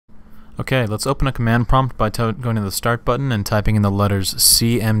Okay, let's open a command prompt by going to the Start button and typing in the letters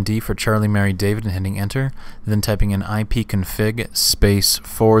CMD for Charlie, Mary, David and hitting Enter. Then typing in ipconfig space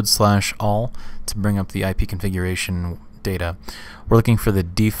 / all to bring up the IP configuration data. We're looking for the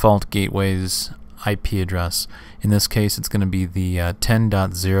default gateway's IP address. In this case, it's going to be the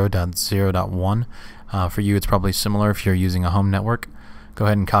 10.0.0.1. For you, it's probably similar if you're using a home network. Go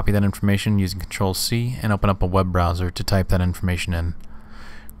ahead and copy that information using Control-C and open up a web browser to type that information in.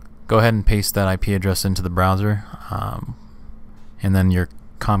 Go ahead and paste that IP address into the browser, and then your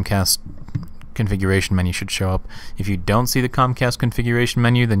Comcast configuration menu should show up. If you don't see the Comcast configuration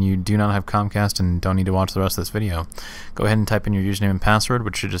menu, then you do not have Comcast and don't need to watch the rest of this video. Go ahead and type in your username and password,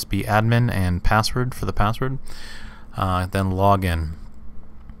 which should just be admin and password for the password. Then log in.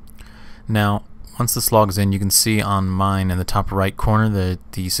 Now, once this logs in, you can see on mine in the top right corner that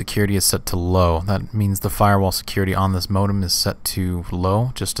the security is set to low. That means the firewall security on this modem is set to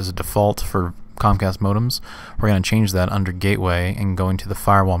low, just as a default for Comcast modems. We're going to change that under Gateway and going to the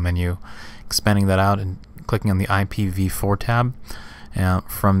Firewall menu, expanding that out and clicking on the IPv4 tab.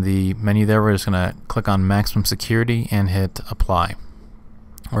 From the menu there, we're just going to click on Maximum Security and hit Apply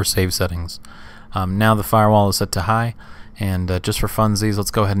or Save Settings. Now the firewall is set to high. And just for funsies, let's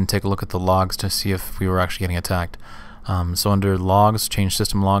go ahead and take a look at the logs to see if we were actually getting attacked. So under logs, change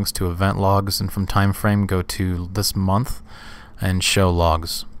system logs to event logs, and from time frame go to this month and show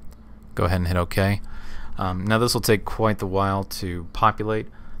logs. Go ahead and hit OK. Now this will take quite the while to populate,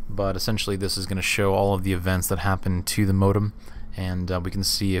 but essentially this is going to show all of the events that happened to the modem, and we can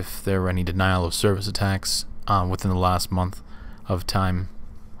see if there were any denial of service attacks within the last month of time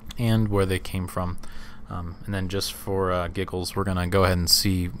and where they came from. And then just for giggles, we're going to go ahead and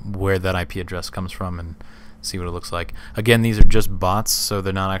see where that IP address comes from and see what it looks like. Again, these are just bots, so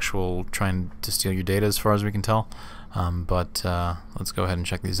they're not actual trying to steal your data as far as we can tell. But let's go ahead and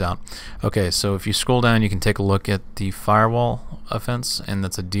check these out. Okay, so if you scroll down, you can take a look at the firewall offense, and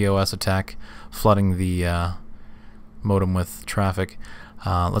that's a DOS attack flooding the modem with traffic.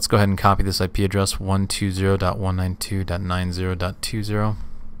 Let's go ahead and copy this IP address 120.192.90.20.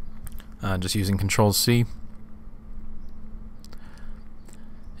 Just using Control-C,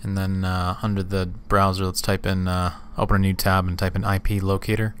 and then under the browser, let's type in, open a new tab and type in IP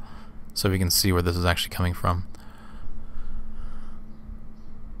locator so we can see where this is actually coming from.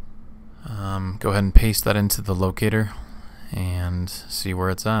 Go ahead and paste that into the locator and see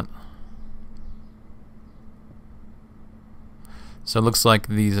where it's at. So it looks like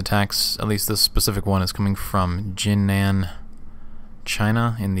these attacks, at least this specific one, is coming from Jinan,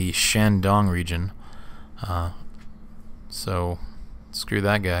 China, in the Shandong region. So screw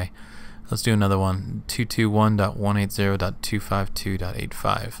that guy. Let's do another one.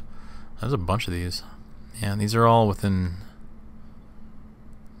 221.180.252.85. There's a bunch of these. Yeah, these are all within.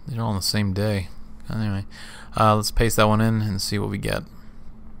 These are all on the same day. Anyway, let's paste that one in and see what we get.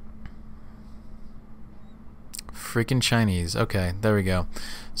 Freaking Chinese. Okay, there we go.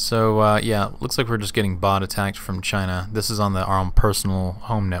 So yeah, looks like we're just getting bot attacked from China. This is on our own personal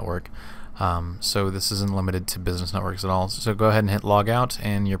home network, so this isn't limited to business networks at all. So go ahead and hit log out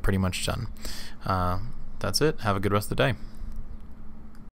and you're pretty much done. That's it. Have a good rest of the day.